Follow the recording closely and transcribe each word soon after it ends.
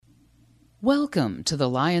Welcome to the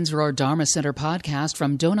Lions Roar Dharma Center podcast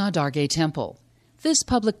from Dona Dargay Temple. This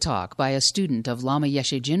public talk by a student of Lama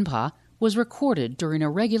Yeshe Jinpa was recorded during a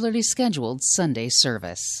regularly scheduled Sunday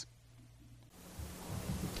service.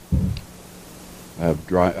 I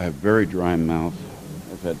have very dry mouth.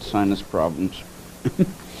 I've had sinus problems.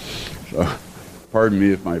 So pardon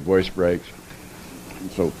me if my voice breaks and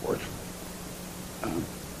so forth.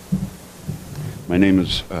 My name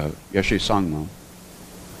is Yeshe Sangmo,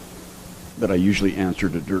 but I usually answer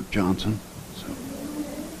to Dirk Johnson, so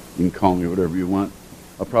you can call me whatever you want.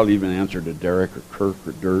 I'll probably even answer to Derek or Kirk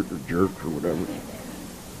or Dirt or Jerk or whatever.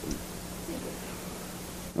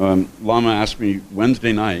 Lama asked me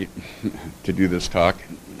Wednesday night to do this talk,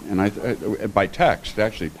 and I by text,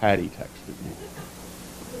 actually Patty texted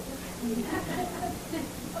me.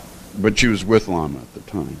 But she was with Lama at the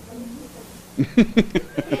time.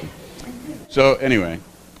 So anyway,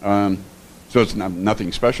 so it's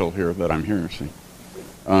nothing special here that I'm here. See,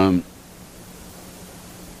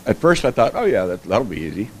 at first I thought, oh yeah, that'll be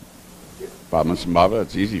easy. Padmasambhava,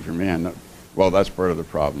 it's easy for me. Well, that's part of the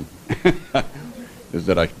problem, is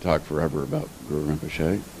that I can talk forever about Guru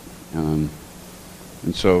Rinpoche, and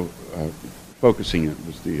so focusing it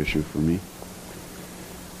was the issue for me.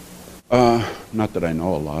 Not that I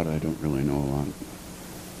know a lot. I don't really know a lot.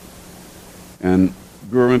 And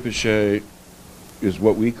Guru Rinpoche is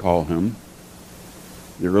what we call him.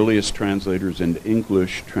 The earliest translators into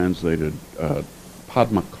English translated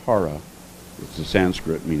Padmakara, which the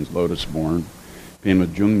Sanskrit means lotus-born. Pema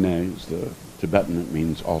Jungne is the Tibetan, it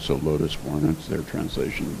means also lotus-born. It's their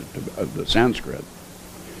translation of the Sanskrit.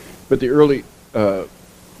 But the early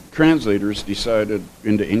translators decided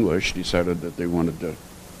that they wanted to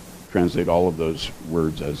translate all of those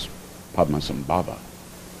words as Padmasambhava.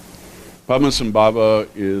 Padmasambhava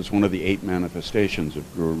is one of the 8 manifestations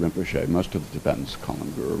of Guru Rinpoche. Most of the Tibetans call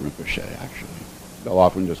him Guru Rinpoche, actually. They'll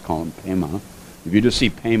often just call him Pema. If you just see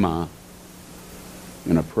Pema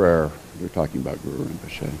in a prayer, you're talking about Guru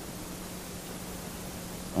Rinpoche.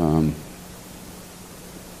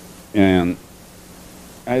 And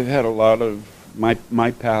I've had a lot of,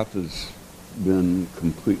 my path has been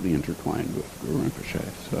completely intertwined with Guru Rinpoche.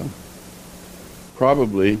 So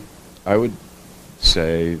probably I would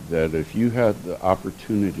say that if you had the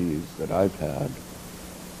opportunities that I've had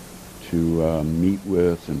to meet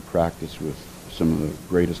with and practice with some of the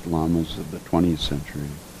greatest lamas of the 20th century,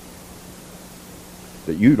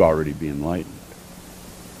 that you'd already be enlightened.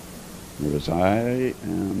 Whereas I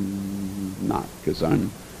am not, because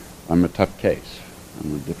I'm a tough case.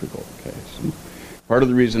 I'm a difficult case. And part of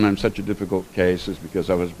the reason I'm such a difficult case is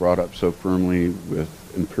because I was brought up so firmly with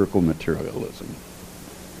empirical materialism.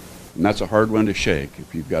 And that's a hard one to shake.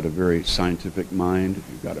 If you've got a very scientific mind, if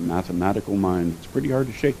you've got a mathematical mind, it's pretty hard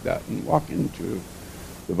to shake that and walk into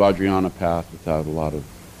the Vajrayana path without a lot of,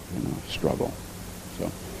 struggle. So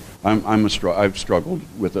I've struggled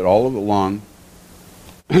with it all along.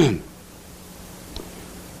 And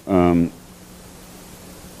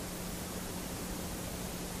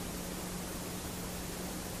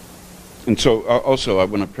so also I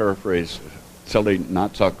want to paraphrase Tsele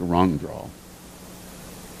Natsak Rangdral,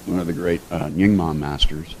 one of the great Nyingma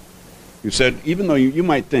masters, who said, even though you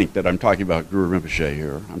might think that I'm talking about Guru Rinpoche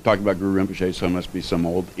here, I'm talking about Guru Rinpoche, so I must be some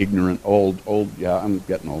old, ignorant, I'm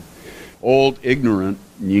getting old, ignorant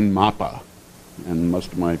Nyingmapa. And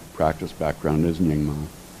most of my practice background is Nyingma.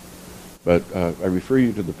 But I refer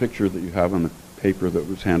you to the picture that you have on the paper that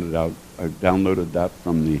was handed out. I downloaded that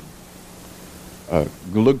from the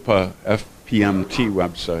Gelugpa FPMT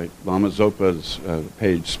website, Lama Zopa's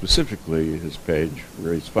page, specifically his page,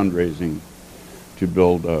 where he's fundraising to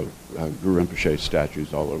build Guru Rinpoche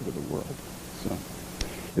statues all over the world. So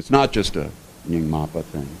it's not just a Nyingmapa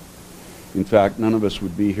thing. In fact, none of us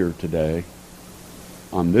would be here today,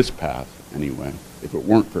 on this path anyway, if it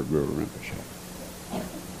weren't for Guru Rinpoche.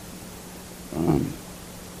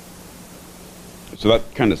 So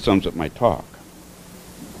that kind of sums up my talk.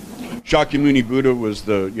 Shakyamuni Buddha was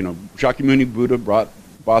Shakyamuni Buddha brought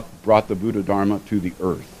the Buddha Dharma to the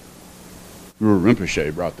earth. Guru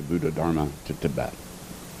Rinpoche brought the Buddha Dharma to Tibet.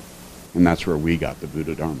 And that's where we got the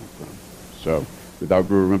Buddha Dharma from. So without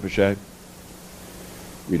Guru Rinpoche,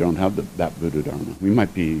 we don't have that Buddha Dharma. We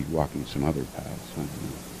might be walking some other paths. I don't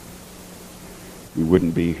know. We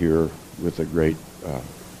wouldn't be here with a great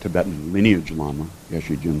Tibetan lineage Lama,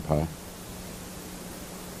 Yeshe Jinpa,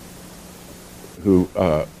 who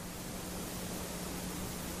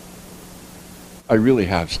I really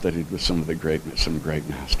have studied with some great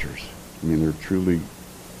masters. I mean, they're truly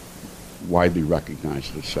widely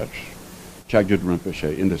recognized as such. Chagdud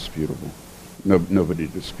Rinpoche, indisputable. Nobody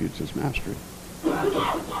disputes his mastery.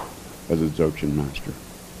 as a Dzogchen master.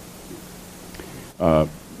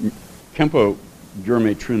 Khenpo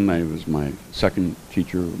Gyurme Trinley was my second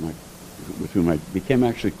teacher, with whom I became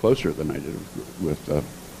actually closer than I did with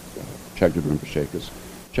Chagdud Rinpoche, because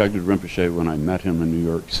Chagdud Rinpoche, when I met him in New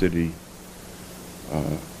York City,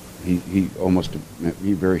 he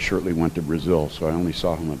very shortly went to Brazil, so I only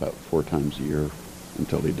saw him about 4 times a year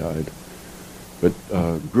until he died. But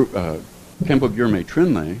Khenpo Gyurme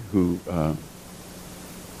Trinley, who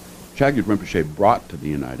Chagdud Rinpoche brought to the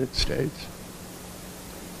United States,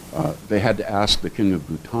 they had to ask the King of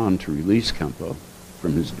Bhutan to release Khenpo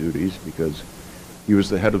from his duties because he was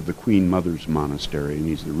the head of the Queen Mother's Monastery, and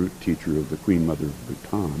he's the root teacher of the Queen Mother of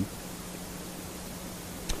Bhutan.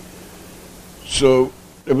 So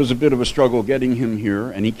it was a bit of a struggle getting him here,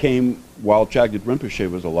 and he came while Chagdud Rinpoche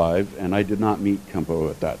was alive, and I did not meet Khenpo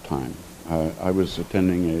at that time. I was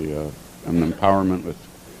attending an empowerment with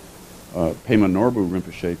Pema Norbu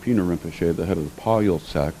Rinpoche, Pina Rinpoche, the head of the Payul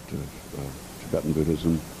sect of Tibetan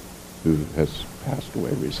Buddhism, who has passed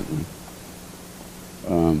away recently.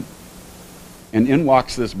 And in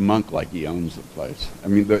walks this monk like he owns the place. I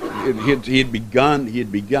mean, he had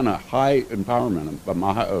begun a high empowerment,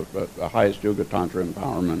 a highest yoga tantra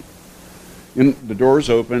empowerment. The doors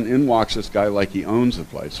open. In walks this guy like he owns the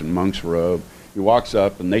place in monk's robe. He walks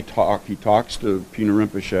up and they talk. He talks to Pina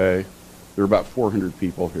Rinpoche. There are about 400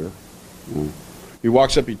 people here. He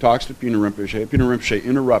walks up. He talks to Pina Rinpoche. Pina Rinpoche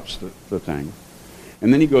interrupts the thing.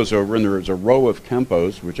 And then he goes over, and there is a row of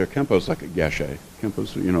Khenpos, which a Khenpo is like a geshe.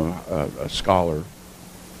 Khenpo's, a scholar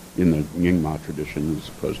in the Nyingma tradition as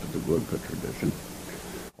opposed to the Glogpa tradition.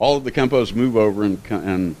 All of the Khenpos move over, and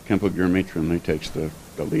Khenpo Gyurme Trinley takes the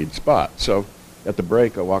lead spot. So at the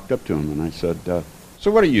break, I walked up to him, and I said, so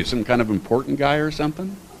what are you, some kind of important guy or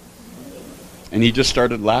something? And he just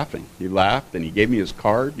started laughing. He laughed, and he gave me his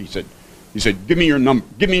card. He said, give me your number.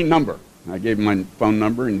 Give me your number. I gave him my phone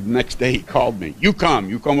number, and the next day he called me. You come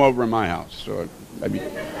over to my house. So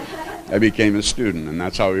I became a student, and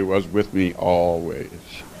that's how he was with me always.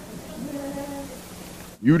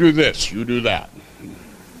 You do this, you do that.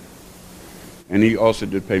 And he also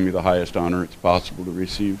did pay me the highest honor it's possible to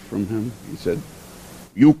receive from him. He said,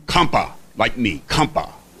 you Kampa, like me,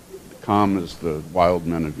 Kampa. Kam is the wild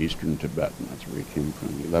men of eastern Tibet, and that's where he came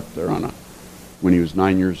from. He left there when he was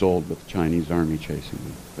 9 years old with the Chinese army chasing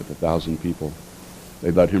him, with 1,000 people. They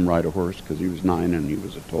let him ride a horse because he was 9 and he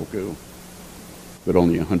was a tulku. But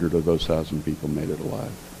only 100 of those 1,000 people made it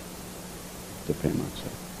alive to Pema.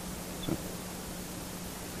 So.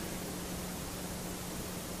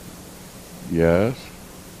 Yes,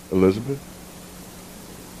 Elizabeth?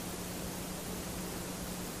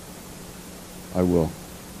 I will.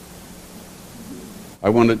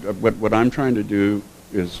 What I'm trying to do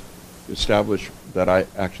is establish that I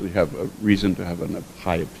actually have a reason to have a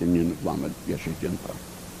high opinion of Lama Yeshe Jinpa.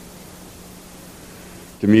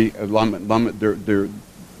 To me,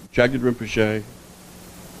 Chagdud Rinpoche,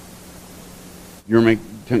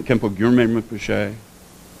 Khenpo Gyurme Rinpoche,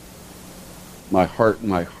 my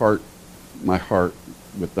heart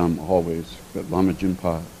with them always. But Lama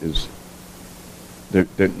Jinpa is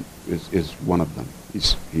one of them.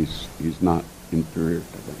 He's not inferior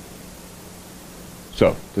to them.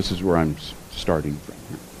 So this is where I'm starting from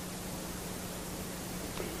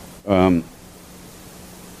here.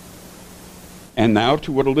 And now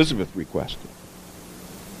to what Elizabeth requested.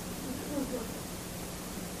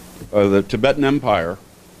 The Tibetan Empire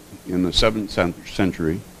in the 7th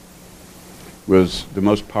century was the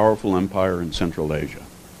most powerful empire in Central Asia.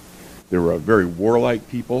 They were a very warlike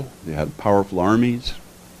people. They had powerful armies.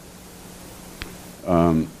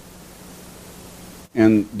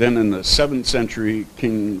 And then in the 7th century,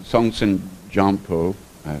 King Songtsen Gampo,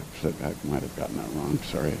 I might have gotten that wrong,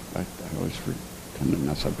 sorry. I always tend to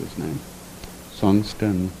mess up his name.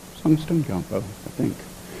 Songtsen Gampo, I think.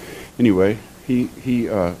 Anyway, he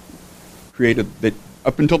created,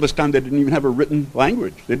 up until this time they didn't even have a written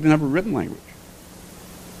language. They didn't have a written language.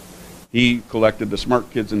 He collected the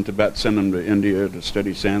smart kids in Tibet, sent them to India to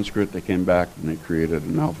study Sanskrit. They came back and they created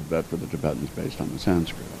an alphabet for the Tibetans based on the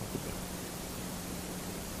Sanskrit alphabet.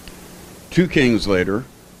 2 kings later,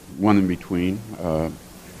 one in between,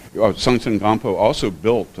 Songtsen Gampo also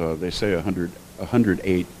built, they say,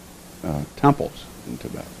 108 temples in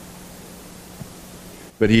Tibet.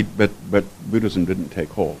 But Buddhism didn't take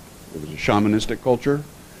hold. It was a shamanistic culture,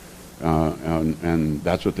 and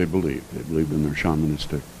that's what they believed. They believed in their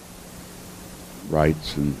shamanistic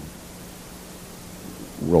rites and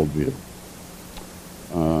worldview.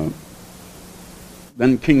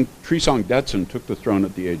 Then King Trisong Detsen took the throne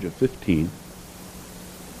at the age of 15.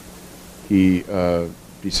 He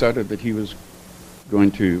decided that he was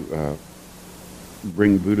going to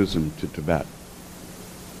bring Buddhism to Tibet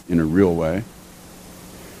in a real way.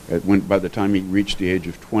 By the time he reached the age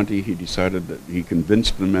of 20, he decided that he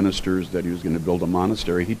convinced the ministers that he was going to build a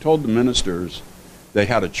monastery. He told the ministers they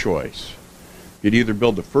had a choice. He'd either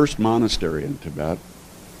build the first monastery in Tibet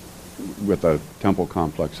with a temple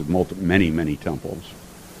complex of many temples,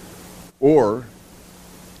 or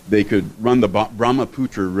they could run the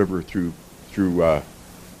Brahmaputra River through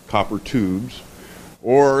copper tubes,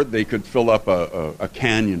 or they could fill up a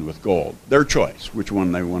canyon with gold. Their choice, which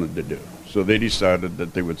one they wanted to do. So they decided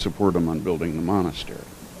that they would support him on building the monastery.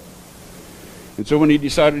 And so when he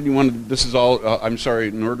decided he wanted, this is all, I'm sorry,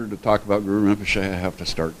 in order to talk about Guru Rinpoche, I have to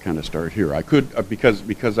start here. I could,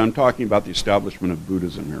 because I'm talking about the establishment of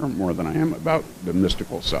Buddhism here more than I am about the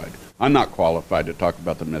mystical side. I'm not qualified to talk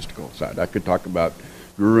about the mystical side. I could talk about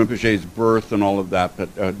Guru Rinpoche's birth and all of that, but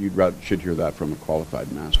should hear that from a qualified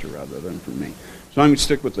master rather than from me. So I'm going to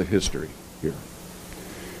stick with the history here.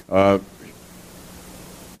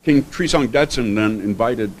 King Trisong Detsen then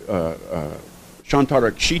invited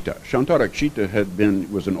Shantarak Shita. Shantarak Shita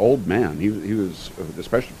was an old man. He was,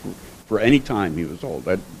 especially for any time, he was old.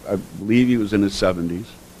 I believe he was in his 70s.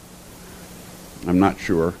 I'm not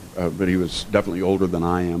sure, but he was definitely older than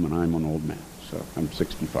I am, and I'm an old man. So I'm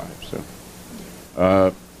 65.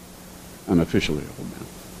 So unofficially old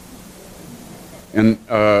man.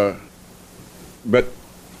 And but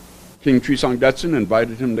King Trisong Detsen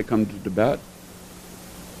invited him to come to Tibet,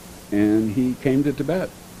 and he came to Tibet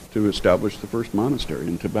to establish the first monastery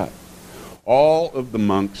in Tibet. All of the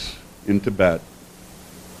monks in Tibet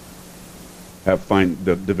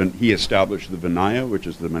he established the Vinaya, which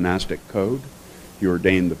is the monastic code. He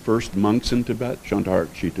ordained the first monks in Tibet, Shantarak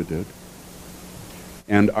Shita did.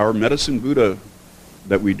 And our medicine Buddha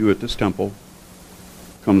that we do at this temple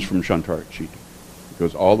comes from Shantarak Shita. It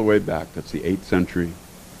goes all the way back. That's the 8th century,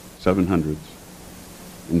 700s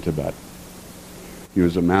in Tibet. He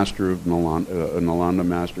was a master of Nalanda, a Nalanda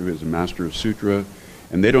master. He was a master of Sutra.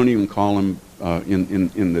 And they don't even call him,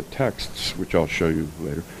 in the texts, which I'll show you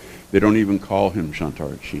later, they don't even call him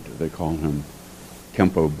Shantarak Shita. They call him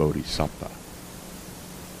Kempo Bodhisattva.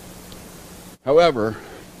 However,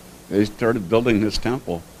 they started building this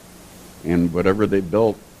temple, and whatever they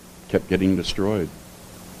built kept getting destroyed.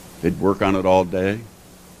 They'd work on it all day.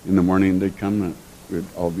 In the morning they'd come and it would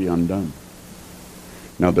all be undone.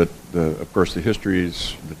 Now, of course, the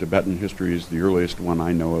Tibetan histories, the earliest one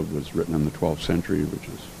I know of was written in the 12th century, which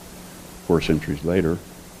is 4 centuries later.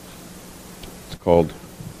 It's called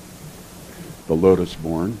The Lotus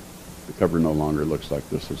Born. The cover no longer looks like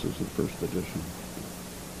this. This is the first edition.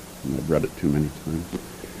 And I've read it too many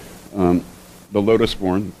times. The Lotus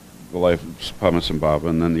Born, The Life of Padmasambhava,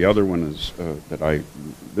 and then the other one is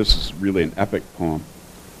this is really an epic poem,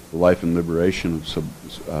 The Life and Liberation of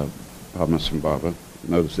Padmasambhava.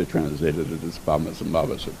 Notice they translated it as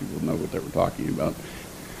Padmasambhava so people know what they were talking about.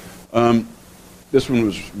 This one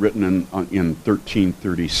was written in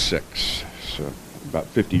 1336, so about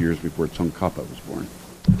 50 years before Tsongkhapa was born.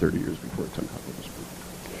 30 years before Tsongkhapa was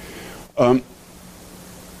born.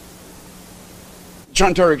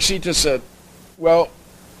 Shantarak Shita said, well,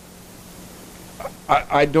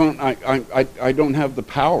 I don't have the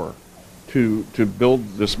power to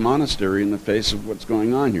build this monastery in the face of what's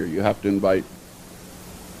going on here. You have to invite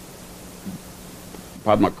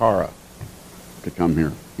Padmakara to come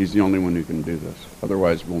here. He's the only one who can do this.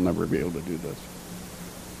 Otherwise, we'll never be able to do this.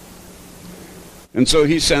 And so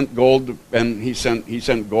he sent gold, and he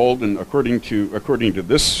sent gold, and according to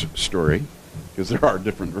this story, because there are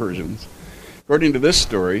different versions, according to this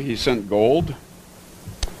story, he sent gold,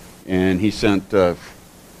 and he sent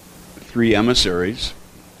 3 emissaries,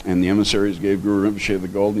 and the emissaries gave Guru Rinpoche the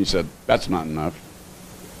gold, and he said, that's not enough.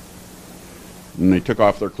 And they took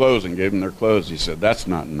off their clothes and gave him their clothes. He said, that's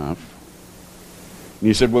not enough. And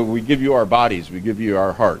he said, well, we give you our bodies, we give you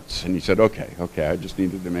our hearts. And he said, okay, I just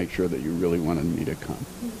needed to make sure that you really wanted me to come.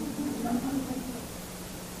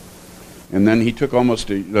 And then he took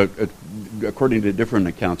according to different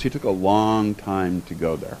accounts, he took a long time to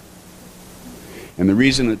go there. And the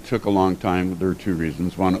reason it took a long time, there are 2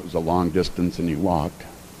 reasons. One, it was a long distance and he walked.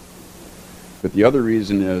 But the other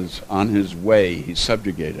reason is, on his way, he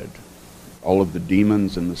subjugated all of the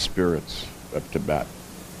demons and the spirits of Tibet.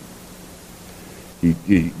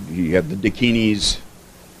 He had the Dakinis,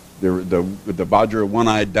 the Vajra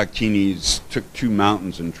one-eyed Dakinis took 2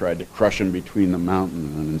 mountains and tried to crush them between the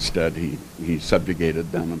mountains, and instead he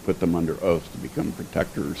subjugated them and put them under oath to become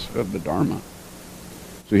protectors of the Dharma.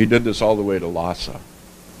 So he did this all the way to Lhasa.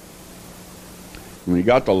 When he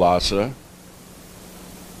got to Lhasa,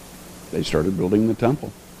 they started building the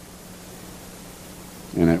temple.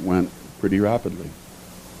 And it went pretty rapidly.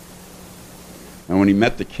 And when he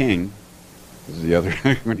met the king, this is the other,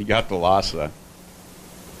 when he got to Lhasa,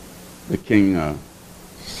 the king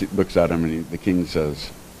looks at him and the king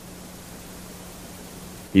says,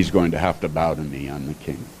 he's going to have to bow to me, I'm the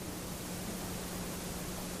king.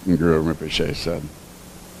 And Guru Rinpoche said,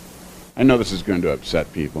 I know this is going to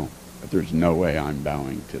upset people, but there's no way I'm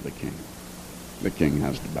bowing to the king. The king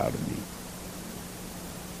has to bow to me.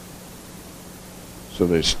 So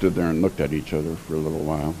they stood there and looked at each other for a little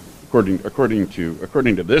while. According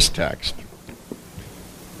to this text,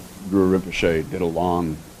 Guru Rinpoche did a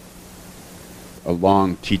long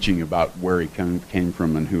teaching about where he came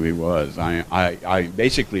from and who he was. I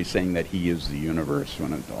basically saying that he is the universe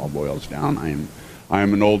when it all boils down. I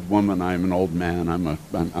am an old woman. I am an old man. I'm a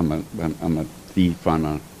thief. I'm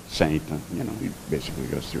a saint. He basically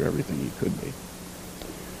goes through everything he could be.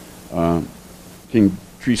 King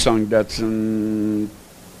Trisong Detsen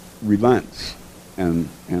relents and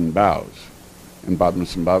bows. And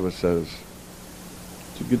Padmasambhava says,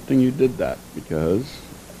 it's a good thing you did that, because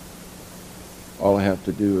all I have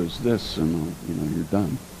to do is this, and you're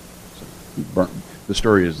done. So the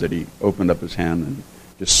story is that he opened up his hand and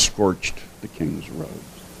just scorched the king's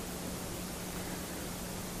robes.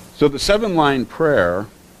 So the 7-line prayer,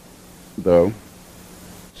 though,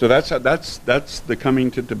 so that's the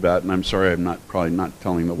coming to Tibet, and I'm sorry I'm probably not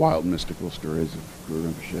telling the wild mystical stories of Guru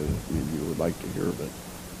Rinpoche that maybe you would like to hear, but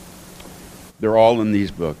they're all in these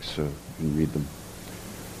books, so you can read them.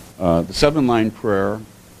 The 7-line prayer,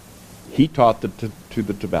 he taught to the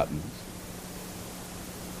Tibetans.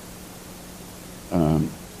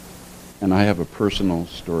 And I have a personal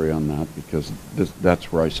story on that, because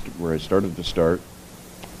that's where I started to start.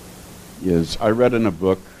 Is I read in a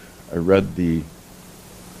book, the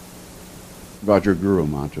Vajraguru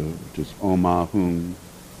mantra, which is Om Ahum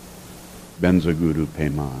Benza Guru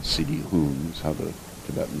Pema Siddhi Hum, is how the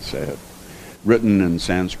Tibetans say it. Written in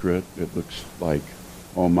Sanskrit, it looks like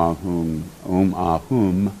Om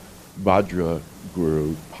Ahum Vajra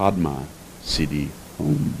Guru Padma Siddhi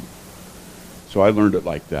Hum. So I learned it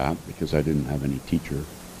like that because I didn't have any teacher.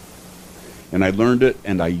 And I learned it,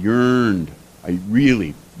 and I yearned. I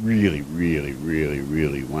really, really, really, really,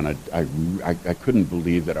 really wanted. I couldn't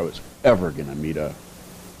believe that I was ever going to meet a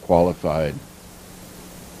qualified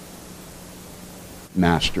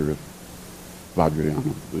master of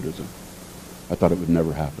Vajrayana Buddhism. I thought it would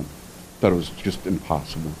never happen. I thought it was just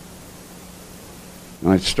impossible.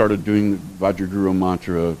 And I started doing the Vajraguru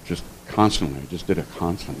mantra just constantly. I just did it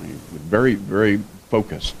constantly. Very, very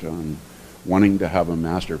focused on wanting to have a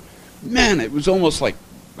master. Man, it was almost like,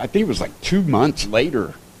 I think it was like 2 months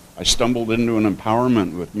later, I stumbled into an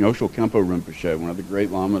empowerment with Nyosho Khenpo Rinpoche, one of the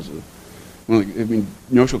great lamas.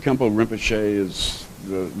 Nyosho Khenpo Rinpoche is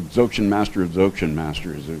the Dzogchen master of Dzogchen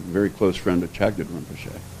masters, a very close friend of Chagdud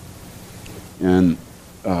Rinpoche. And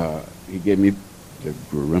he gave me the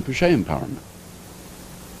Guru Rinpoche empowerment.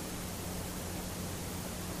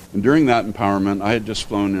 And during that empowerment, I had just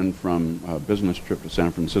flown in from a business trip to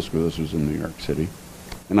San Francisco. This was in New York City.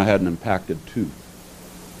 And I had an impacted tooth.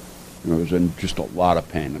 I was in just a lot of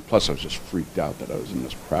pain. And plus, I was just freaked out that I was in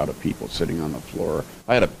this crowd of people sitting on the floor.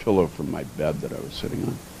 I had a pillow from my bed that I was sitting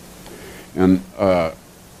on. And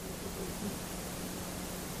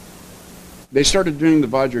they started doing the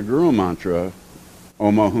Vajraguru mantra,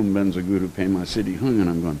 Om Ahum Benza Guru Pema Siddhi Hung, and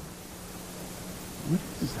I'm going, what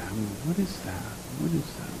is that? What is that? What is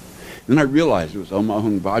that? Then I realized it was Om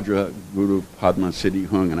Ahum Vajra Guru Padma Siddhi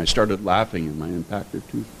Hung, and I started laughing, and my impacted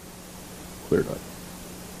tooth cleared up.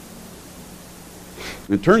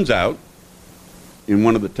 And it turns out, in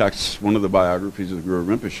one of the texts, one of the biographies of the Guru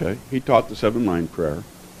Rinpoche, he taught the 7-line prayer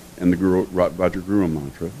and the Vajraguru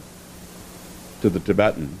mantra to the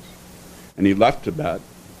Tibetans. And he left Tibet,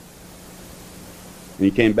 and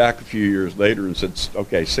he came back a few years later and said,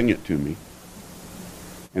 okay, sing it to me.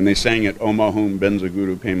 And they sang it, Om Ahum Benza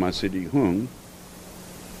Guru Pema Siddhi Hung.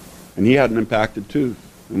 And he had an impacted tooth.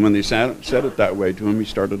 And when they said it that way to him, he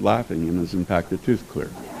started laughing, and his impacted tooth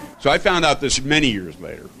cleared. So I found out this many years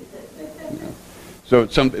later. So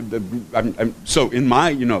in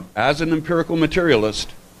my, as an empirical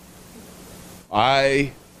materialist,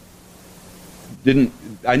 I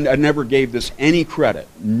never gave this any credit,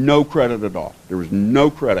 no credit at all. There was no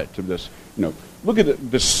credit to this. Look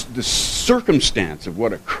at this circumstance of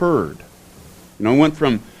what occurred. I went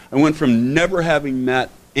from never having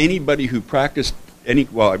met anybody who practiced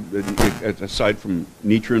aside from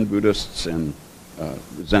Nichiren Buddhists and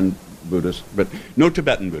Zen Buddhists, but no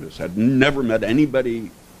Tibetan Buddhists. I'd never met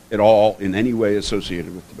anybody at all in any way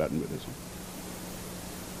associated with Tibetan Buddhism.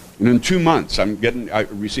 And in 2 months, I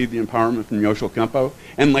received the empowerment from Yosho Kempo.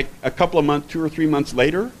 And like a couple of months, 2 or 3 months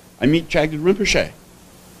later, I meet Chagdud Rinpoche,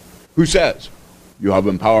 who says, "You have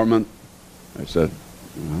empowerment?" I said,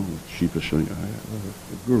 "Well, sheepishly, I have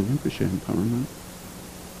a Guru Rinpoche empowerment."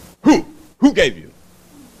 Who gave you?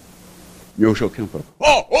 Yosho Kempo.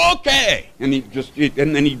 "Oh, okay." And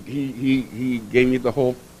then he gave me the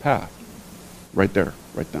whole path, right there,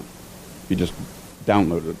 right then. He just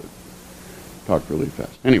downloaded it. Talked really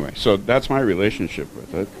fast. Anyway, so that's my relationship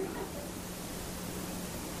with it.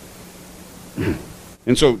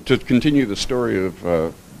 And so to continue the story of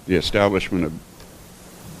the establishment of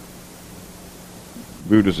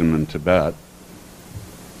Buddhism in Tibet,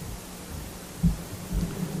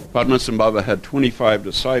 Padmasambhava had 25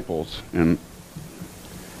 disciples, and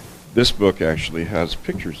this book actually has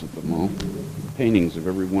pictures of them all, paintings of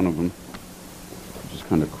every one of them, which is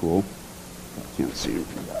kind of cool. I can't see them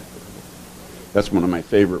from back there. That's one of my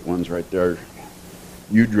favorite ones right there,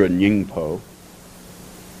 Yudra Nyingpo.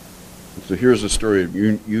 So here's the story of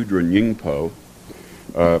Yudra Nyingpo.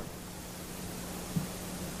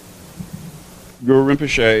 Guru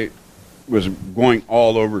Rinpoche was going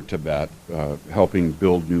all over Tibet, helping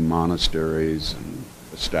build new monasteries and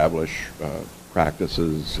establish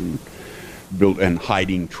practices and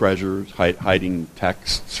hiding treasures, hiding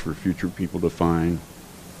texts for future people to find.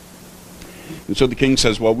 And so the king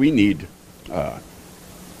says, "Well, we need a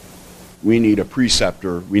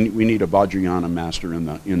preceptor. We need a Vajrayana master in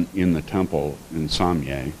the temple in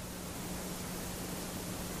Samye."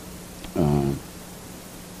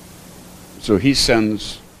 So he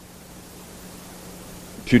sends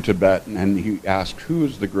to Tibet and he asked, "Who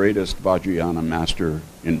is the greatest Vajrayana master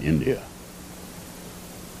in India?"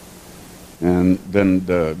 And then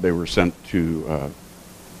they were sent to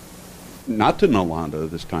not to Nalanda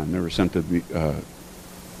this time. They were sent to the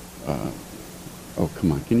oh,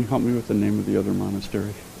 come on. Can you help me with the name of the other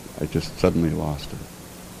monastery? I just suddenly lost it.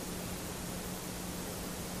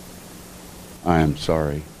 I am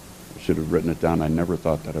sorry. I should have written it down. I never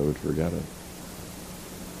thought that I would forget it.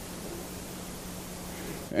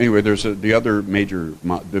 Anyway, there's the other major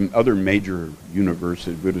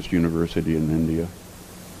university, Buddhist university in India.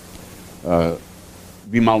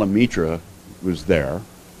 Vimala Mitra was there.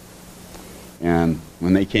 And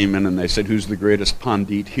when they came in and they said, "Who's the greatest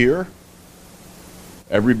Pandit here?"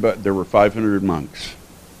 There were 500 monks,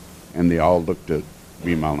 and they all looked at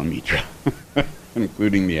Vimala Mitra,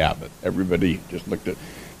 including the abbot. Everybody just looked at.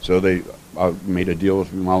 So they made a deal with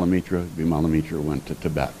Vimala Mitra. Vimala Mitra went to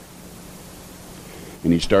Tibet,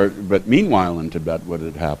 and he started. But meanwhile, in Tibet, what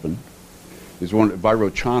had happened is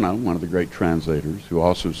Vairochana, one of the great translators, who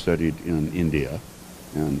also studied in India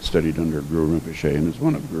and studied under Guru Rinpoche and is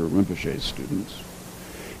one of Guru Rinpoche's students,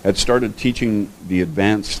 had started teaching the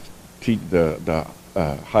advanced, the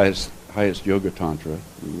highest yoga tantra,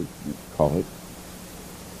 we would call it,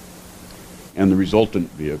 and the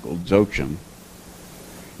resultant vehicle, Dzogchen.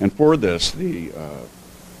 And for this, he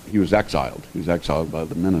was exiled. He was exiled by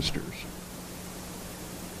the ministers.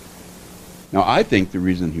 Now, I think the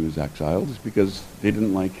reason he was exiled is because they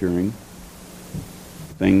didn't like hearing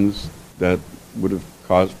things that would have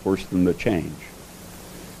forced them to change.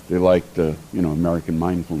 They liked American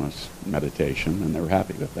mindfulness meditation, and they were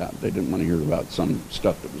happy with that. They didn't want to hear about some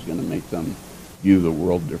stuff that was going to make them view the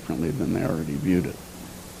world differently than they already viewed it.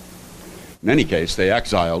 In any case, they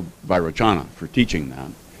exiled Vairochana for teaching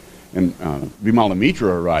that. And Vimala Mitra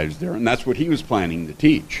arrives there, and that's what he was planning to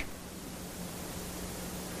teach.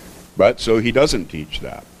 But so he doesn't teach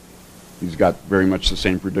that. He's got very much the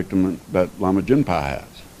same predicament that Lama Jinpa has.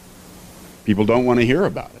 People don't want to hear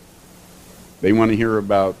about it. They want to hear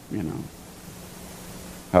about,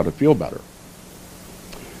 how to feel better.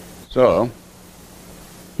 So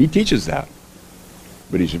he teaches that.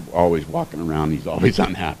 But he's always walking around. He's always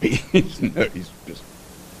unhappy. he's just.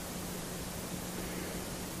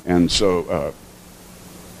 And so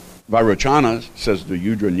Vairochana says to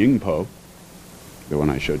Yudra Nyingpo, the one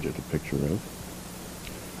I showed you the picture of,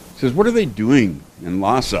 says, "What are they doing in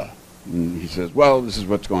Lhasa?" And he says, "Well, this is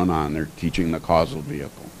what's going on. They're teaching the causal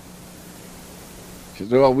vehicle." He says,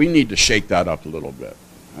 "Well, we need to shake that up a little bit.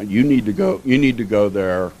 You need to go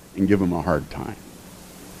there and give them a hard time."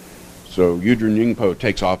 So Yudra Nyingpo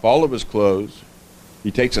takes off all of his clothes.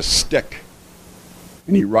 He takes a stick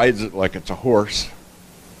and he rides it like it's a horse.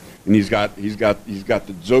 And he's got the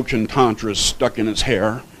Dzogchen tantras stuck in his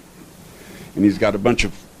hair. And he's got a bunch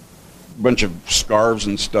of scarves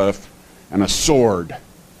and stuff and a sword.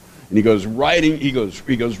 And he goes riding. He goes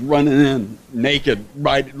running in naked,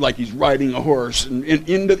 like he's riding a horse, and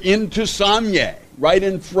into Samye, right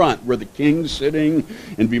in front, where the king's sitting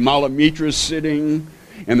and Vimala Mitra's sitting,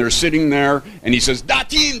 And they're sitting there, and he says,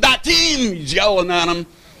 Datin, Datin! He's yelling at him.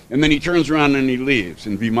 And then he turns around and he leaves.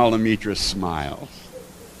 And Vimalamitra smiles.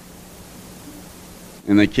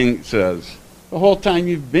 And the king says, the whole time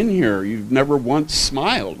you've been here, you've never once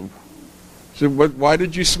smiled. So why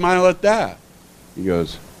did you smile at that? He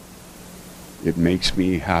goes, it makes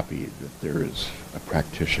me happy that there is a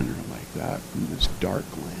practitioner like that in this dark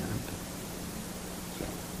land. So,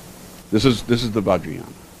 this is the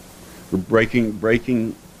Vajrayana. We're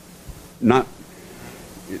breaking. Not.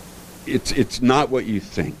 It's not what you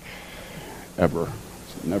think. Ever.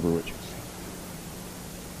 It's never what you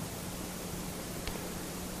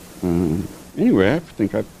think. Anyway, I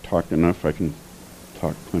think I've talked enough. I can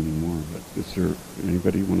talk plenty more. But is there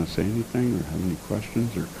anybody want to say anything or have any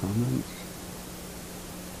questions or comments?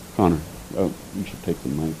 Connor, oh, you should take the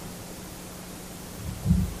mic.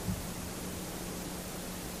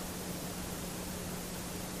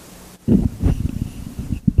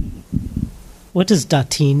 What does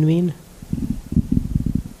Datin mean?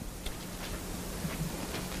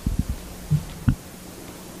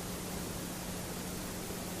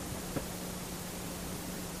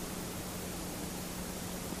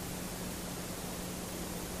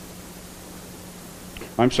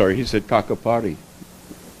 I'm sorry, he said Kakapati.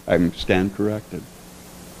 I stand corrected.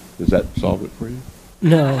 Does that solve it for you?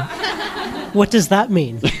 No. What does that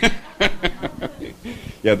mean?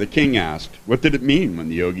 Yeah, the king asked, what did it mean when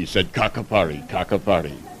the yogi said Kakapari,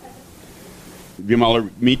 Kakapari?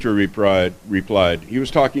 Vimalamitra replied, he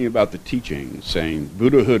was talking about the teachings, saying,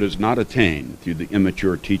 Buddhahood is not attained through the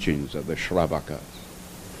immature teachings of the Shravakas.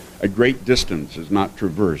 A great distance is not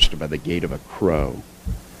traversed by the gait of a crow.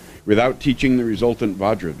 Without teaching the resultant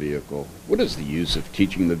Vajra vehicle, what is the use of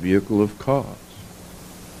teaching the vehicle of cause?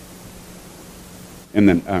 And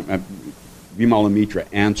then Vimalamitra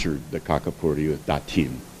answered the Kakapuri with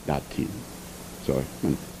Datin, Datin. So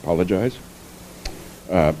I apologize.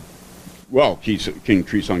 Well, King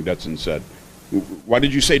Trisong Detsen said, why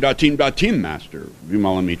did you say Datin, Datin, master?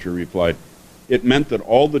 Vimalamitra replied, it meant that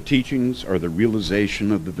all the teachings are the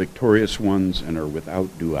realization of the victorious ones and are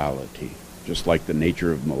without duality. Just like the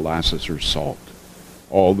nature of molasses or salt.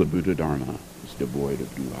 All the Buddha Dharma is devoid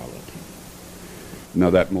of duality. Now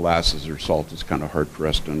that molasses or salt is kind of hard for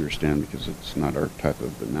us to understand because it's not our type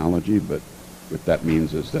of analogy, but what that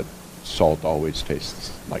means is that salt always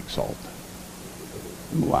tastes like salt.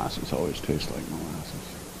 Molasses always tastes like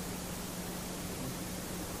molasses.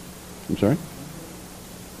 I'm sorry?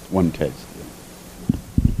 One taste. Yeah.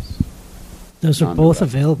 Those are both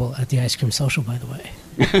available at the Ice Cream Social, by the way.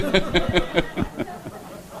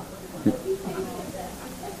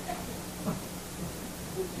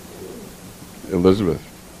 Elizabeth,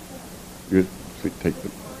 you take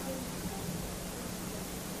the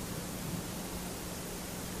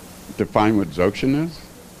define what Dzogchen is.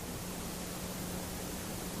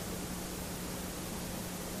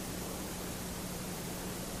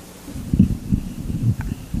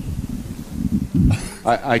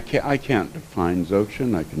 I can't define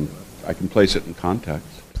Dzogchen. I can place it in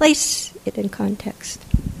context. Place it in context.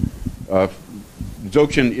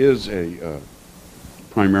 Dzogchen is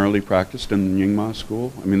primarily practiced in the Nyingma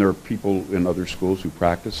school. I mean, there are people in other schools who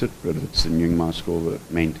practice it, but it's the Nyingma school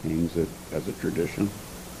that maintains it as a tradition,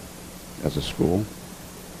 as a school.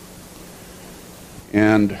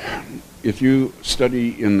 And if you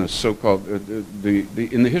study in the so-called,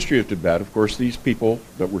 in the history of Tibet, of course, these people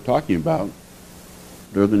that we're talking about,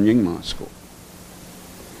 they're the Nyingma school.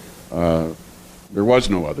 There was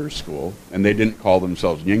no other school, and they didn't call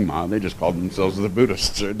themselves Nyingma. They just called themselves the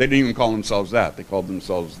Buddhists. They didn't even call themselves that. They called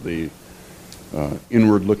themselves the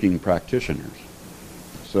inward-looking practitioners.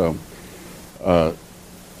 So it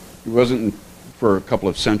wasn't for a couple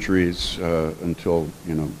of centuries until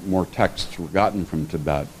more texts were gotten from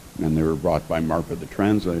Tibet, and they were brought by Marpa the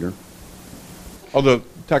translator. Although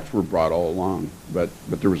texts were brought all along, but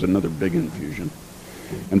there was another big infusion.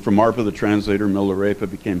 And from Marpa the translator,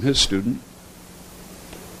 Milarepa became his student.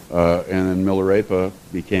 And then Milarepa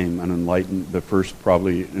became an enlightened, the first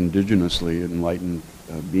probably indigenously enlightened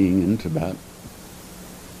being in Tibet.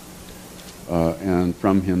 And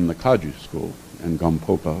from him, the Kagyu school, and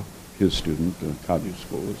Gampopa, his student, the Kagyu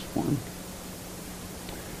school was formed.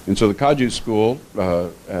 And so the Kagyu school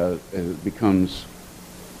becomes,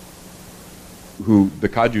 the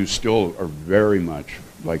Kagyu still are very much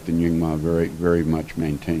like the Nyingma, very, very much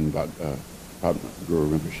maintain Guru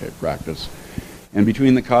Rinpoche practice. And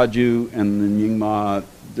between the Kagyu and the Nyingma,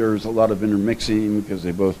 there's a lot of intermixing because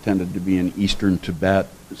they both tended to be in eastern Tibet,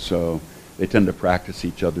 so they tend to practice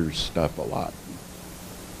each other's stuff a lot.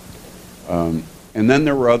 And then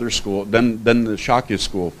there were other schools. Then the Shakya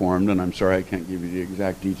school formed, and I'm sorry I can't give you the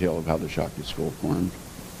exact detail of how the Shakya school formed.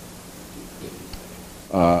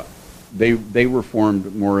 They were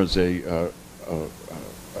formed more as they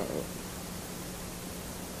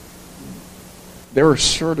were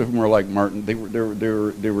sort of more like Martin. They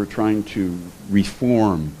were trying to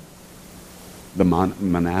reform the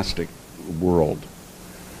monastic world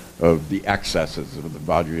of the excesses of the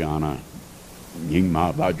Vajrayana,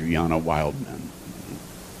 Nyingma Vajrayana wild men.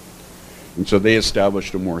 And so they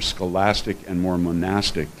established a more scholastic and more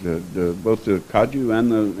monastic. Both the Kagyu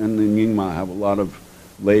and the Nyingma have a lot of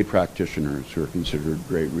lay practitioners who are considered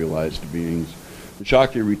great realized beings. The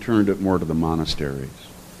Shakya returned it more to the monasteries,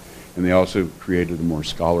 and they also created a more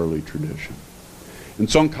scholarly tradition. And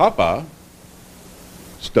Tsongkhapa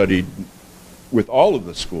studied with all of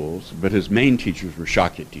the schools, but his main teachers were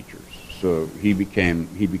Shakya teachers. So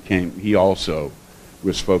he also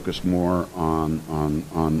was focused more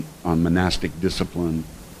on monastic discipline,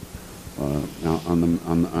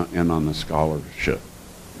 and on the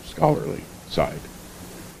scholarly side.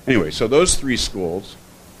 Anyway, so those three schools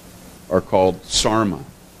are called Sarma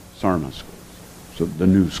schools. So the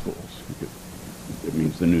new schools. It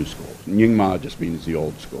means the new schools. Nyingma just means the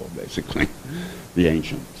old school, basically, the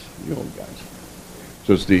ancients, the old guys.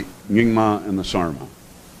 So it's the Nyingma and the Sarma.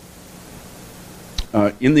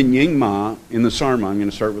 In the Nyingma, in the Sarma, I'm going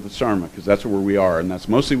to start with the Sarma because that's where we are, and that's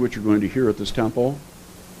mostly what you're going to hear at this temple,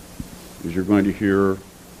 is you're going to hear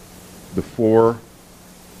the 4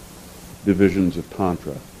 divisions of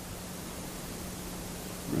Tantra.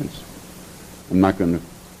 Right? I'm not going to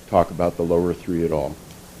talk about the lower 3 at all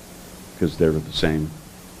because they're the same.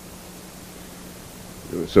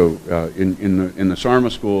 So in the Sarma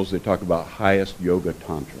schools, they talk about highest yoga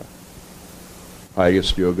Tantra.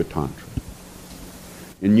 Highest yoga Tantra.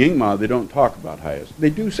 In Nyingma, they don't talk about highest.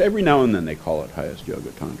 They do, every now and then they call it highest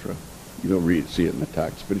yoga Tantra. You don't see it in the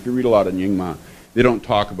text. But if you read a lot of Nyingma, they don't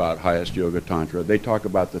talk about highest yoga Tantra. They talk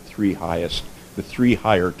about the 3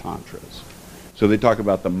 higher Tantras. So they talk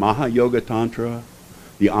about the Maha Yoga Tantra,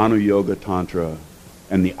 the Anu Yoga Tantra,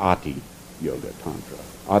 and the Ati Yoga Tantra.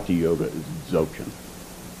 Ati Yoga is Dzogchen.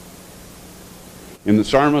 In the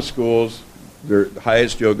Sarma schools, they're the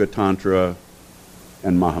highest yoga Tantra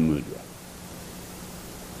and Mahamudra.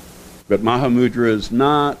 But Mahamudra is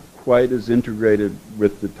not quite as integrated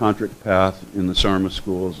with the tantric path in the Sarma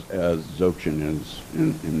schools as Dzogchen is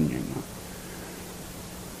in Nyingma.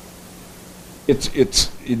 It's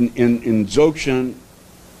in Dzogchen,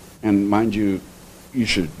 and mind you, you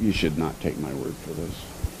should not take my word for this.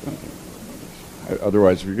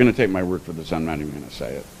 Otherwise, if you're going to take my word for this, I'm not even going to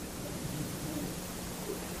say it.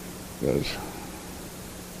 Because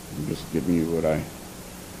I'm just giving you what I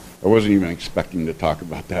wasn't even expecting to talk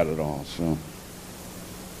about that at all. So,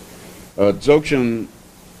 Dzogchen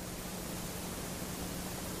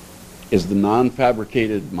is the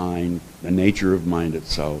non-fabricated mind, the nature of mind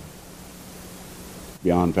itself,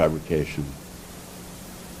 beyond fabrication.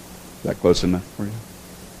 Is that close enough for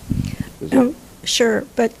you? Sure,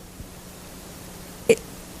 but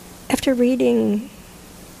after reading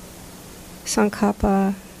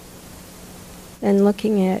Tsongkhapa and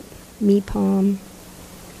looking at Mipam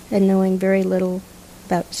and knowing very little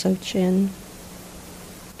about Dzogchen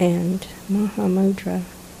and Mahamudra,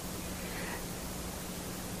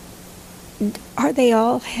 are they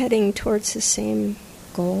all heading towards the same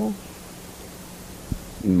goal?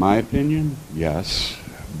 In my opinion, yes,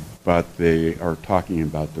 but they are talking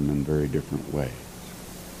about them in very different ways.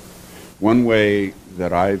 One way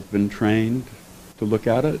that I've been trained to look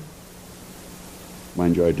at it,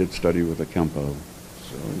 mind you, I did study with a Kempo,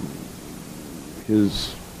 so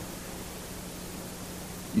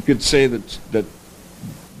you could say that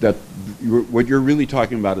what you're really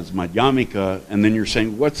talking about is Madhyamika, and then you're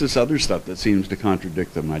saying, what's this other stuff that seems to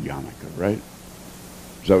contradict the Madhyamika, right?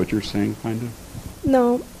 Is that what you're saying, kind of?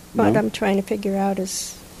 No, what I'm trying to figure out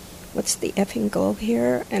is what's the effing goal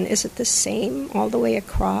here, and is it the same all the way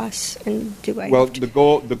across? And do I? Well, the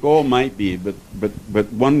goal might be, but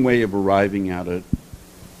one way of arriving at it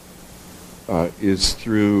is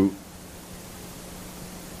through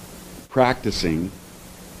practicing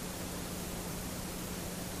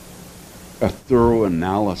a thorough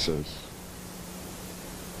analysis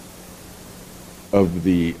of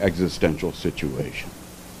the existential situation.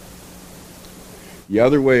 The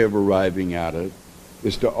other way of arriving at it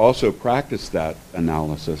is to also practice that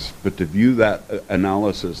analysis, but to view that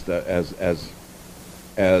analysis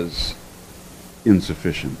as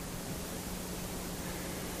insufficient.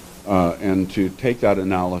 And to take that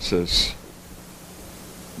analysis,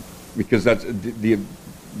 because that's we're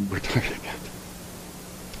talking about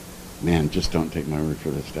Man, just don't take my word for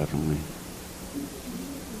this, definitely.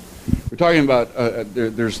 We're talking about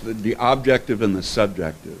there's the objective and the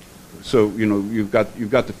subjective. So, you've got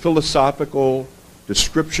the philosophical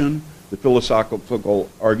description, the philosophical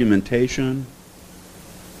argumentation,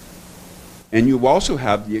 and you also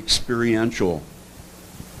have the experiential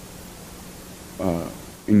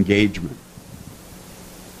engagement.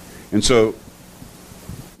 And so,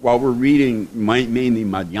 while we're reading mainly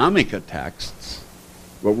Madhyamika texts,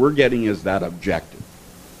 what we're getting is that objective.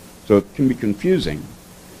 So it can be confusing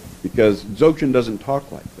because Dzogchen doesn't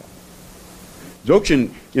talk like that.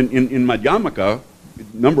 Dzogchen, in Madhyamika,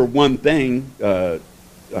 number one thing,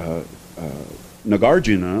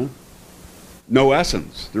 Nagarjuna, no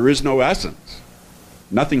essence. There is no essence.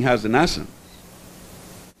 Nothing has an essence.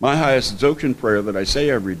 My highest Dzogchen prayer that I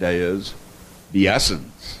say every day is, the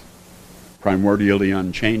essence, primordially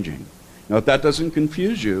unchanging. Now, if that doesn't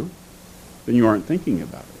confuse you, then you aren't thinking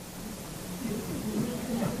about it.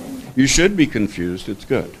 You should be confused. It's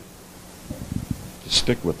good. Just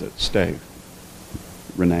stick with it. Stay.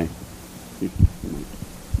 Renee.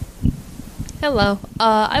 Hello.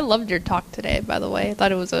 I loved your talk today, by the way. I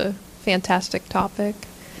thought it was a fantastic topic.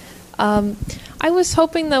 I was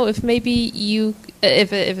hoping, though, if maybe you,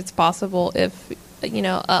 if it's possible, if,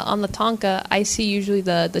 on the Thangka, I see usually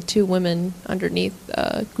the two women underneath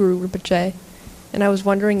Guru Rinpoche. And I was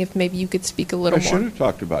wondering if maybe you could speak a little more. I should have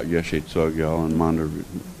talked about Yeshe Tsogyal and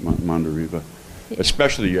Mandariva,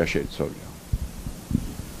 especially Yeshe Tsogyal.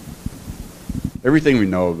 Everything we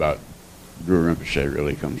know about Guru Rinpoche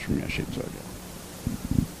really comes from Yeshe Tsogyal.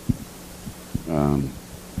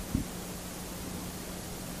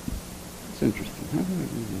 It's interesting. How did I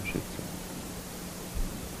read Yeshe Tsogyal?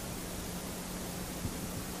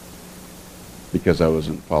 Because I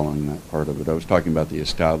wasn't following that part of it. I was talking about the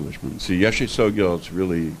establishment. See, Yeshe Tsogyal is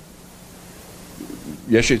really...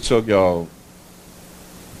 Yeshe Tsogyal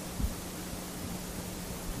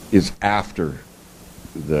is after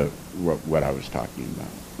what I was talking about.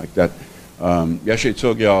 Like that, Yeshe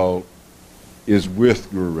Tsogyal is with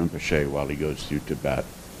Guru Rinpoche while he goes through Tibet.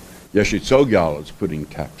 Yeshe Tsogyal is putting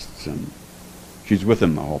texts in. She's with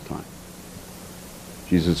him the whole time.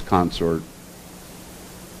 She's his consort.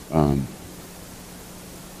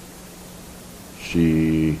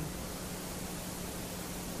 She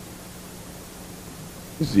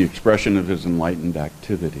is the expression of his enlightened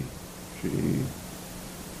activity. She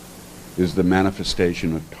is the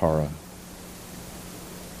manifestation of Tara.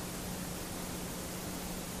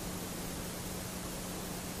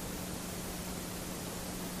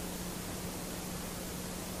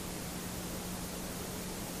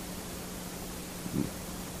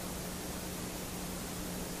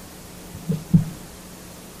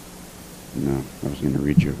 No, I was going to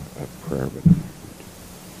read you a prayer, but I'm not going to.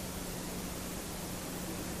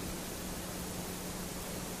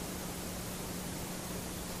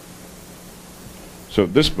 So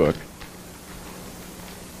this book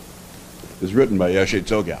is written by Yeshe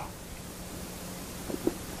Tsogyal.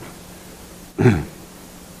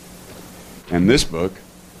 And this book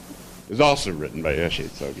is also written by Yeshe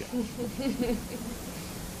Tsogyal.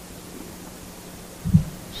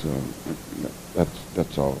 So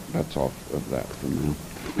that's all of that for now.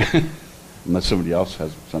 Unless somebody else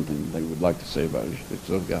has something they would like to say about Yeshe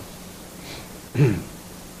Tsogyal.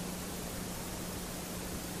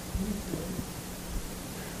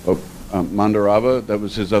 Mandarava, that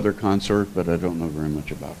was his other consort, but I don't know very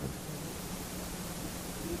much about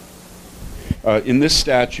her. In this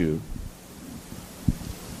statue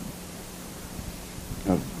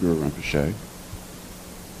of Guru Rinpoche,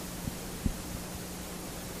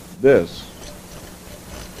 this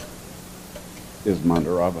is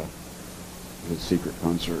Mandarava, his secret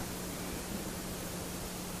consort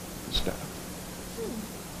staff.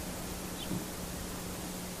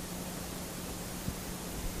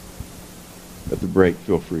 At the break,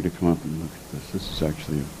 feel free to come up and look at this. This is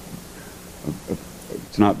actually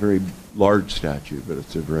it's not a very large statue, but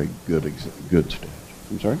it's a very good statue.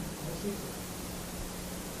 I'm sorry?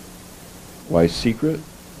 Why secret?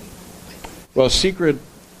 Well, secret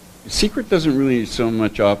doesn't really so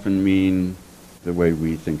much often mean the way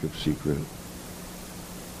we think of secret.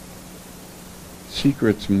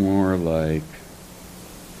 Secret's more like,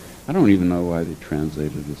 I don't even know why they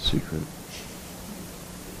translated it as secret.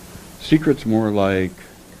 Secret's more like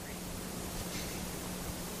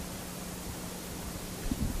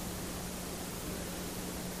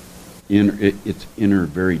it's inner,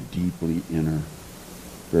 very deeply inner,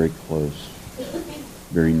 very close,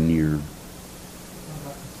 very near.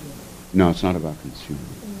 No, it's not about concealment.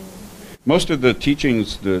 Most of the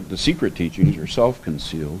teachings, the secret teachings, are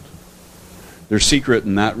self-concealed. They're secret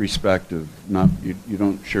in that respect of you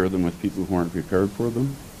don't share them with people who aren't prepared for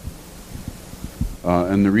them.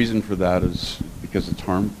 And the reason for that is because it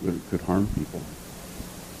could harm people.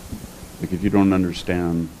 Like if you don't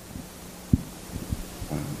understand,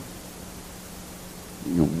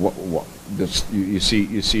 you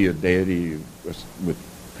see a deity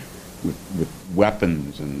with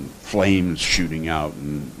weapons and flames shooting out,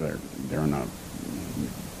 and they're in a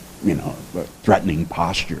threatening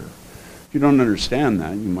posture. If you don't understand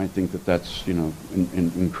that, you might think that that's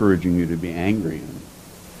encouraging you to be angry and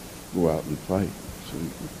go out and fight. So you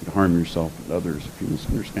could harm yourself and others if you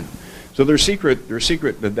misunderstand. So they're secret. They're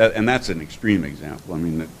secret, and that's an extreme example. I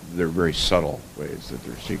mean, they're very subtle ways that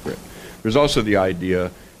they're secret. There's also the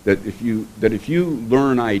idea that if you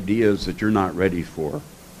learn ideas that you're not ready for,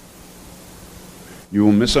 you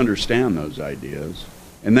will misunderstand those ideas,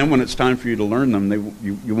 and then when it's time for you to learn them,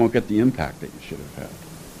 you won't get the impact that you should have had.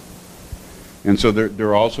 And so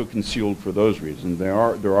they're also concealed for those reasons. There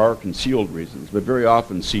are concealed reasons, but very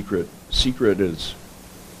often secret is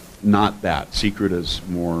not that. Secret is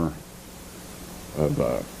more of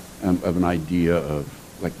an idea of,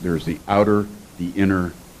 like, there's the outer, the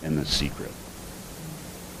inner, and the secret.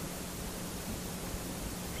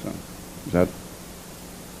 So, does that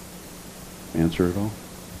answer it all?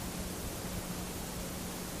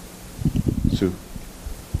 Sue?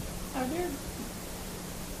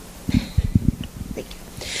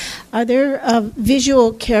 Are there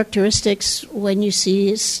visual characteristics when you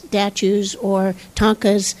see statues or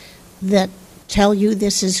thangkas that tell you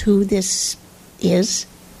this is who this is?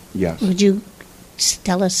 Yes. Would you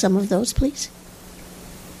tell us some of those, please?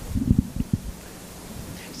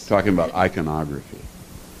 Talking about iconography.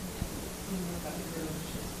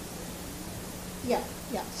 Yeah.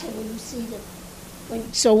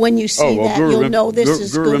 So when you see that, you'll know this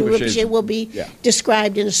is Guru Rinpoche will be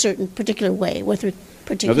described in a certain particular way with a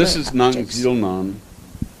particular. Now this is Nang objects. Zilnan.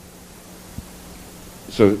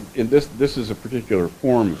 So in this is a particular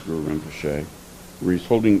form of Guru Rinpoche, where he's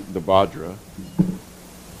holding the Vajra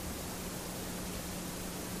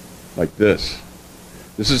like this.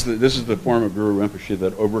 This is the form of Guru Rinpoche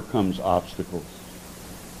that overcomes obstacles.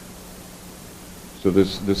 So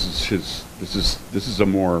this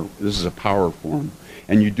is a power form,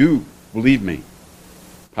 and you do believe me.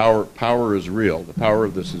 Power is real. The power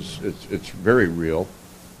of this it's very real,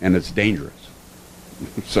 and it's dangerous.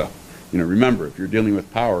 So, remember, if you're dealing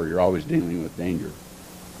with power, you're always dealing with danger.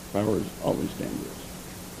 Power is always dangerous.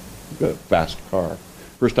 You've got a fast car.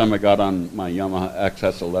 First time I got on my Yamaha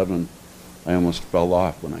XS11, I almost fell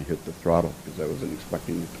off when I hit the throttle because I wasn't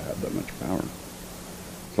expecting it to have that much power.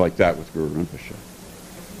 It's like that with Guru Rinpoche.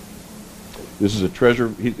 This is a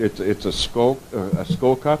treasure. It's a skull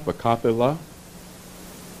cup, a kapila,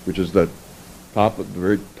 which is the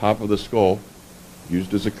very top of the skull,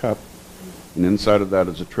 used as a cup, and inside of that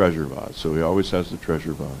is a treasure vase. So he always has the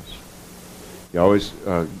treasure vase. He always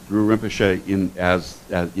Guru Rinpoche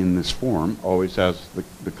in this form always has the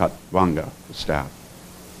katvanga, the staff,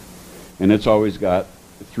 and it's always got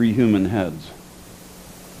 3 human heads,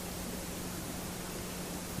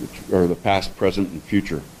 which are the past, present, and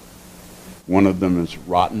future. One of them is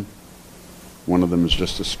rotten, one of them is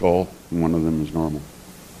just a skull, and one of them is normal.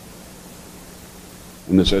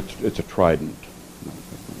 And it's a trident.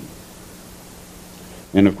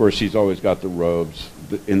 And of course, he's always got the robes.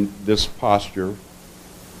 In this posture,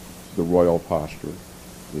 the royal posture,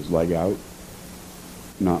 his leg out,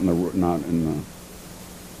 not in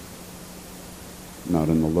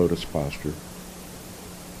the lotus posture.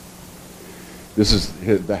 This is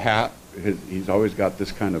the hat. He's always got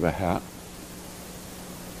this kind of a hat.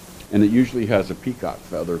 And it usually has a peacock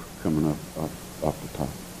feather coming up off the top,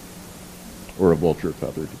 or a vulture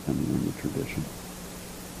feather, depending on the tradition.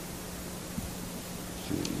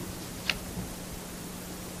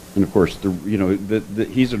 And of course,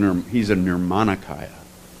 he's a Nirmanakaya.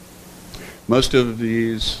 Most of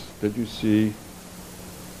these that you see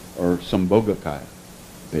are Sambhogakaya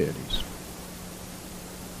deities.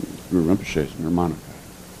 Guru Rinpoche is Nirmanakaya.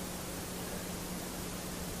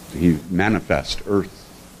 He manifests earth,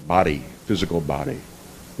 body, physical body.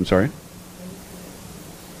 I'm sorry?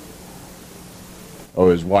 Oh,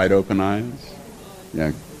 his wide open eyes?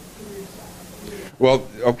 Yeah. Well,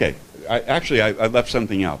 okay. I left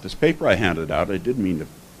something out. This paper I handed out, I did mean to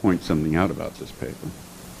point something out about this paper.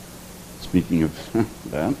 Speaking of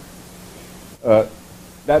that.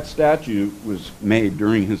 That statue was made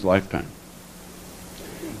during his lifetime.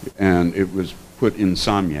 And it was put in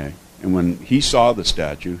Samye. And when he saw the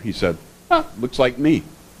statue, he said, looks like me.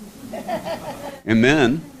 And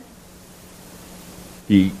then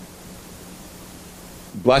he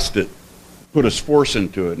blessed it put his force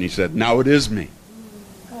into it, and he said, "Now it is me."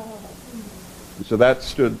 And so that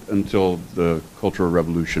stood until the Cultural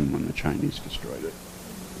Revolution when the Chinese destroyed it.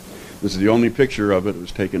 This is the only picture of it. It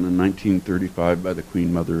was taken in 1935 by the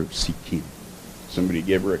Queen Mother of Sikkim. Somebody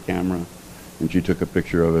gave her a camera, and she took a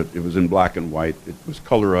picture of it. It was in black and white. It was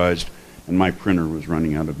colorized, and my printer was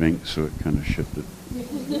running out of ink, so it kind of shifted.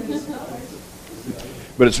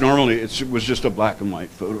 But it was just a black and white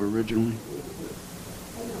photo originally.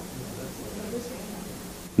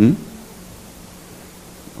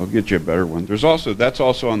 I'll get you a better one. That's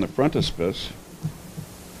also on the frontispiece.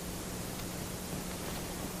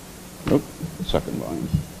 Nope, second volume.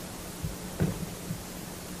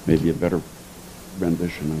 Maybe a better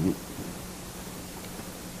rendition of it.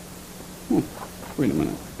 Wait a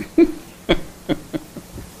minute.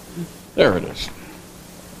 There it is.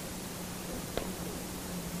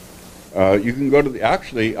 You can go to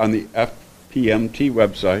actually on the FPMT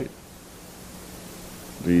website,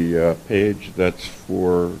 the page that's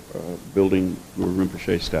for building Guru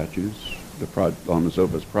Rinpoche statues, Lama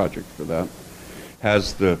Zopa's project for that,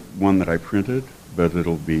 has the one that I printed, but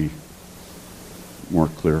it'll be more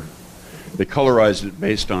clear. They colorized it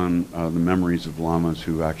based on the memories of lamas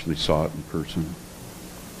who actually saw it in person.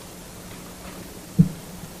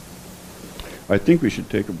 I think we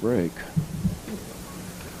should take a break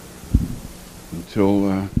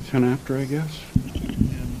until 10 after, I guess.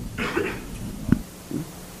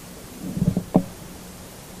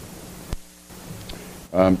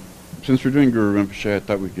 Since we're doing Guru Rinpoche, I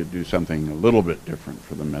thought we could do something a little bit different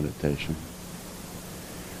for the meditation.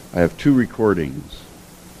 I have 2 recordings.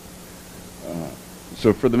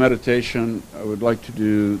 So for the meditation, I would like to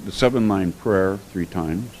do the 7-line prayer 3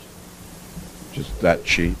 times, just that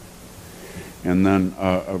sheet, and then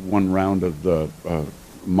 1 round of the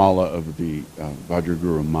mala of the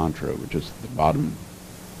Vajraguru mantra, which is at the bottom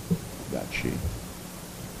of that sheet.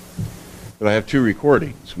 But I have 2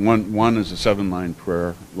 recordings. One is a 7-line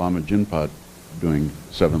prayer, Lama Jinpa doing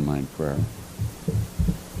 7-line prayer.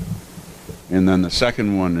 And then the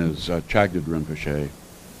second one is Chagdud Rinpoche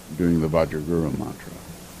doing the Vajraguru mantra.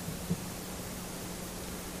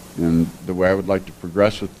 And the way I would like to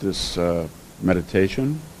progress with this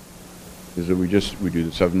meditation is that we do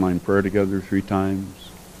the 7-line prayer together 3 times.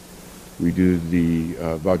 We do the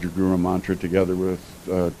Vajraguru mantra together with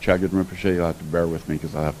Chagdud Rinpoche. You'll have to bear with me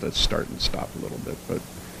because I'll have to start and stop a little bit. But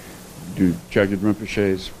do Chagdud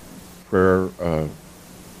Rinpoche's prayer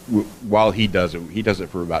while he does it. He does it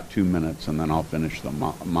for about 2 minutes, and then I'll finish the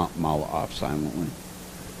mala off silently.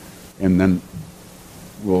 And then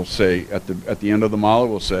we'll say at the end of the mala,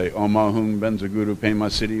 we'll say Om Ahung Benza Guru Pema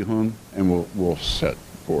Siddhi Hun, and we'll sit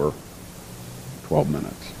for 12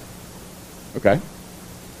 minutes. Okay?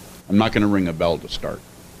 I'm not going to ring a bell to start.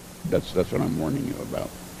 That's what I'm warning you about.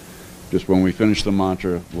 Just when we finish the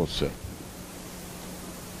mantra, we'll sit.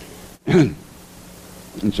 And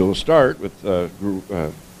so we'll start with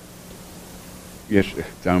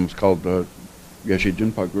it's almost called Yeshe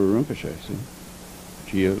Jinpa Guru Rinpoche. See?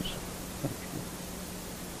 Geos.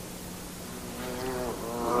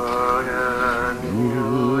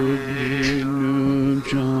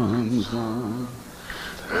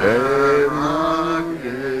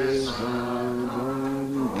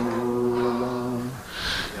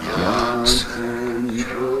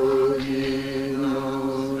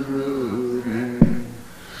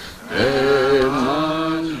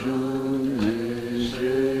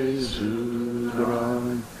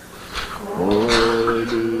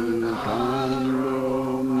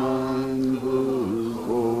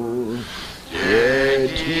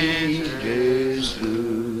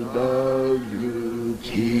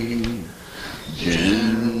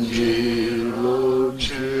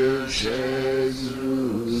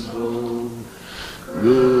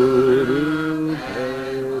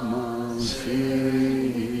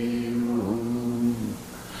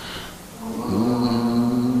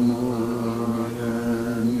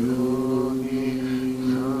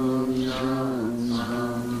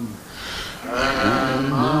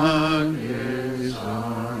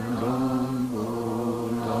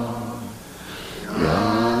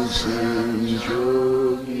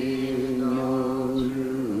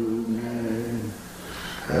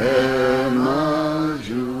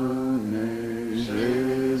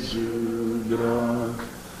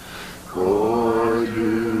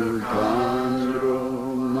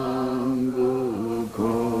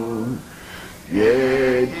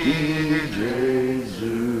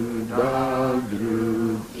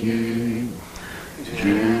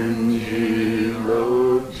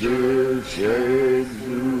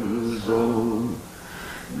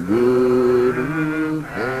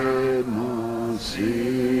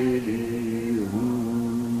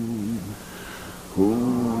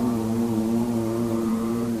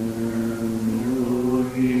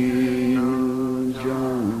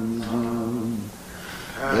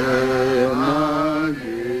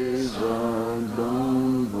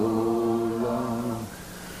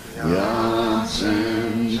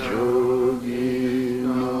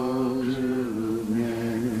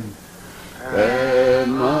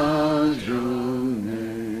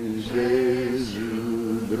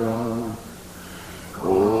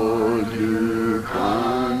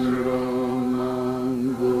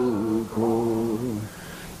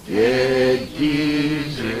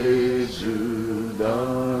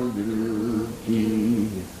 Saluki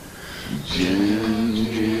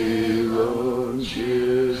Jinjiro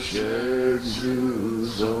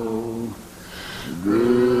Jishetsuzo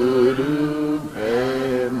Guru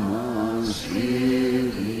Pema Sri.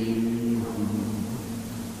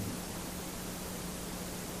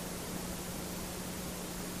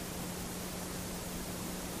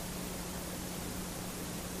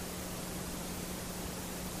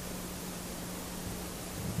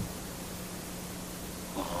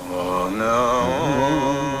 Oh no.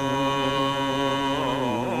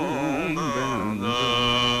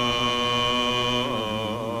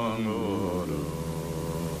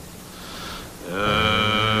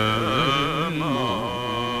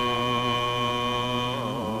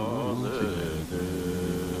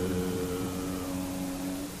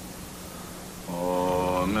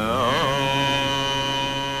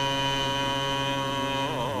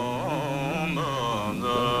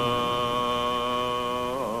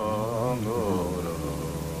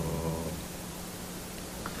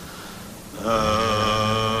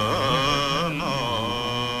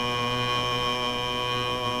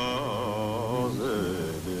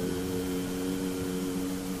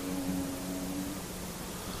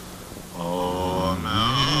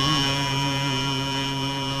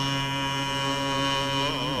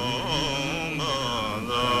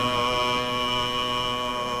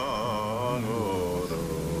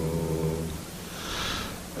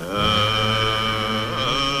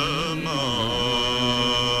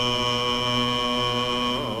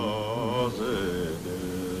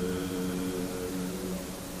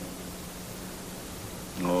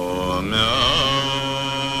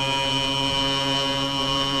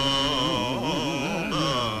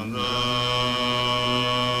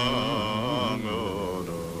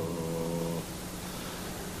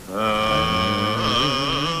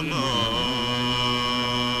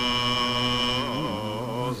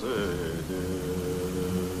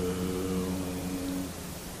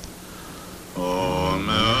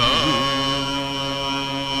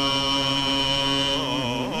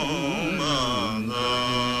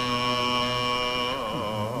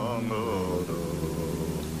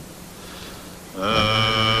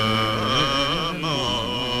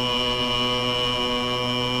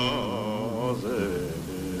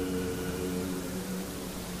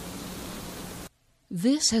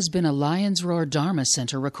 This has been a Lions Roar Dharma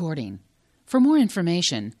Center recording. For more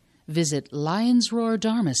information, visit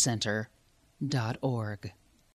lionsroardharmacenter.org.